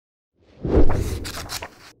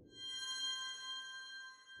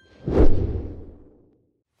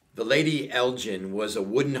Lady Elgin was a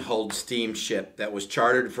wooden-hulled steamship that was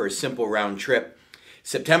chartered for a simple round trip.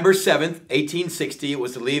 September 7th, 1860, it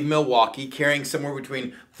was to leave Milwaukee, carrying somewhere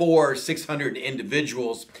between 400 or 600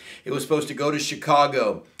 individuals. It was supposed to go to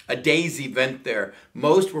Chicago, a day's event there.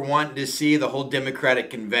 Most were wanting to see the whole Democratic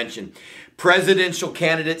convention. Presidential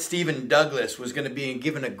candidate Stephen Douglas was going to be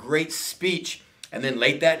given a great speech. And then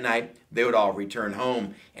late that night, they would all return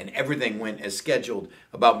home, and everything went as scheduled.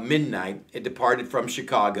 About midnight, it departed from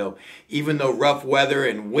Chicago. Even though rough weather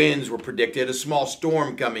and winds were predicted, a small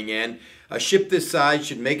storm coming in, a ship this size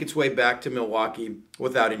should make its way back to Milwaukee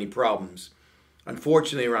without any problems.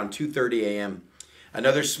 Unfortunately, around 2:30 a.m.,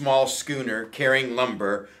 another small schooner carrying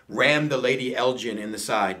lumber rammed the Lady Elgin in the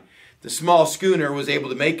side. The small schooner was able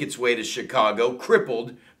to make its way to Chicago,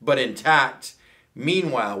 crippled but intact.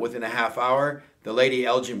 Meanwhile, within a half hour, the Lady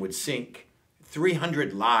Elgin would sink.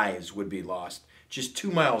 300 lives would be lost, just 2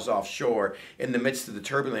 miles offshore in the midst of the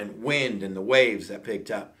turbulent wind and the waves that picked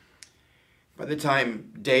up. By the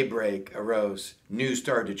time daybreak arose, news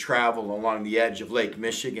started to travel along the edge of Lake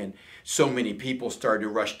Michigan. So many people started to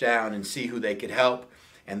rush down and see who they could help,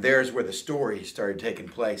 and there's where the story started taking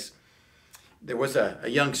place. There was a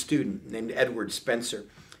young student named Edward Spencer,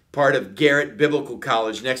 part of Garrett Biblical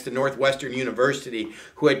College next to Northwestern University,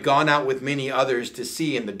 who had gone out with many others to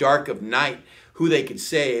see in the dark of night who they could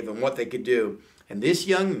save and what they could do. And this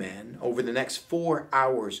young man, over the next 4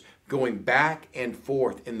 hours, going back and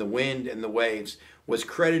forth in the wind and the waves, was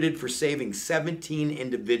credited for saving 17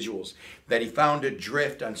 individuals that he found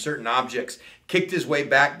adrift on certain objects, kicked his way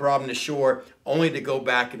back, brought them to shore, only to go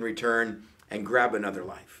back and return and grab another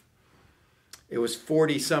life. It was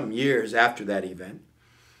 40-some years after that event.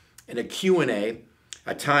 In a Q&A,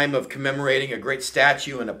 a time of commemorating a great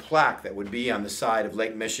statue and a plaque that would be on the side of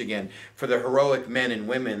Lake Michigan for the heroic men and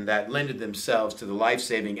women that lended themselves to the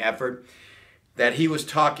life-saving effort, that he was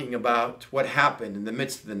talking about what happened in the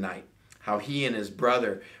midst of the night, how he and his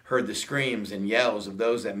brother heard the screams and yells of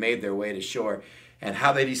those that made their way to shore, and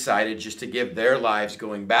how they decided just to give their lives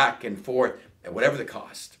going back and forth at whatever the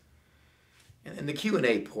cost. And in the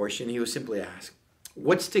Q&A portion, he was simply asked,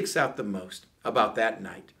 what sticks out the most about that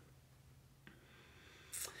night?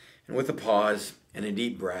 And with a pause and a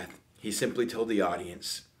deep breath, he simply told the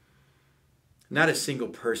audience, not a single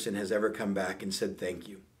person has ever come back and said thank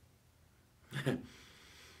you.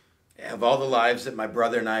 Of all the lives that my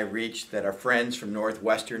brother and I reached, that our friends from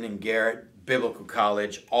Northwestern and Garrett Biblical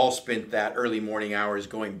College all spent that early morning hours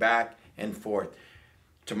going back and forth.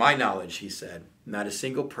 To my knowledge, he said, not a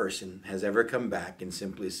single person has ever come back and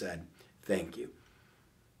simply said thank you.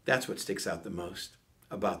 That's what sticks out the most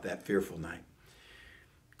about that fearful night.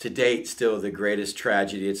 To date, still the greatest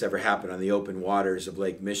tragedy that's ever happened on the open waters of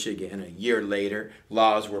Lake Michigan. A year later,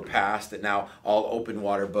 laws were passed that now all open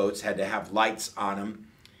water boats had to have lights on them.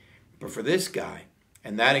 But for this guy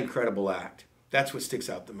and that incredible act, that's what sticks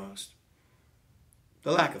out the most.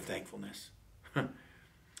 The lack of thankfulness.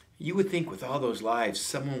 You would think with all those lives,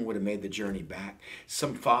 someone would have made the journey back.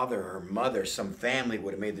 Some father or mother, some family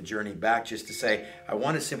would have made the journey back just to say, I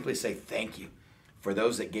want to simply say thank you for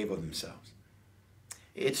those that gave of themselves.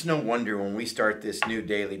 It's no wonder when we start this new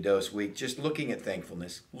Daily Dose week, just looking at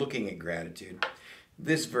thankfulness, looking at gratitude.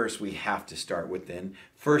 This verse we have to start with then.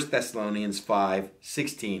 1 Thessalonians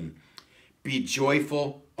 5:16. Be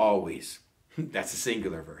joyful always. That's a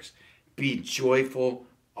singular verse. Be joyful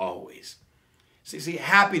always. See,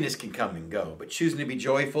 happiness can come and go, but choosing to be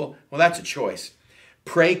joyful, well, that's a choice.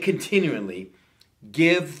 Pray continually.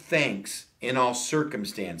 Give thanks in all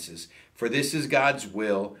circumstances, for this is God's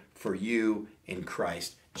will for you in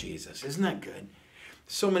Christ Jesus. Isn't that good?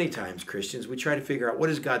 So many times, Christians, we try to figure out what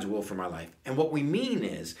is God's will for my life. And what we mean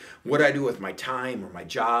is, what do I do with my time or my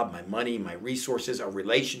job, my money, my resources, a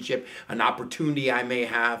relationship, an opportunity I may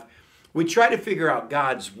have? We try to figure out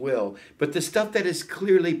God's will, but the stuff that is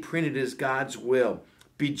clearly printed is God's will.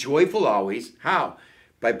 Be joyful always. How?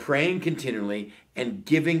 By praying continually and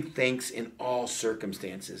giving thanks in all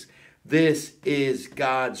circumstances. This is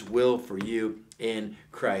God's will for you in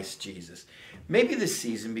Christ Jesus. Maybe this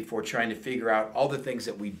season, before trying to figure out all the things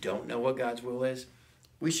that we don't know what God's will is,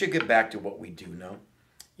 we should get back to what we do know.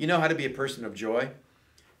 You know how to be a person of joy?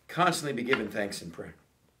 Constantly be giving thanks in prayer.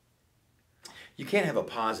 You can't have a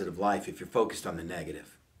positive life if you're focused on the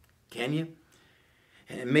negative. Can you?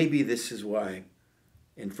 And maybe this is why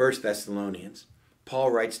in 1 Thessalonians, Paul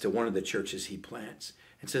writes to one of the churches he plants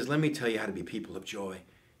and says, let me tell you how to be people of joy.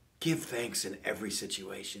 Give thanks in every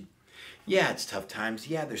situation. Yeah, it's tough times.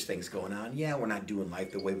 Yeah, there's things going on. Yeah, we're not doing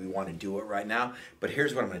life the way we want to do it right now. But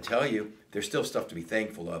here's what I'm going to tell you. There's still stuff to be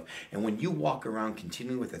thankful of. And when you walk around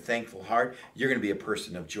continually with a thankful heart, you're going to be a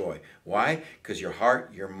person of joy. Why? Because your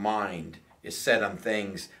heart, your mind is set on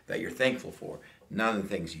things that you're thankful for, not on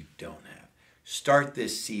things you don't have. Start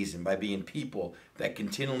this season by being people that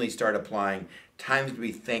continually start applying times to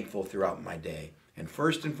be thankful throughout my day. And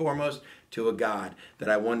first and foremost, to a God that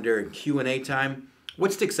I wonder in Q&A time,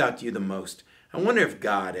 what sticks out to you the most? I wonder if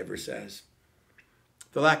God ever says,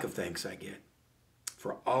 the lack of thanks I get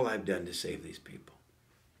for all I've done to save these people.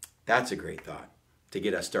 That's a great thought to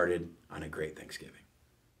get us started on a great Thanksgiving.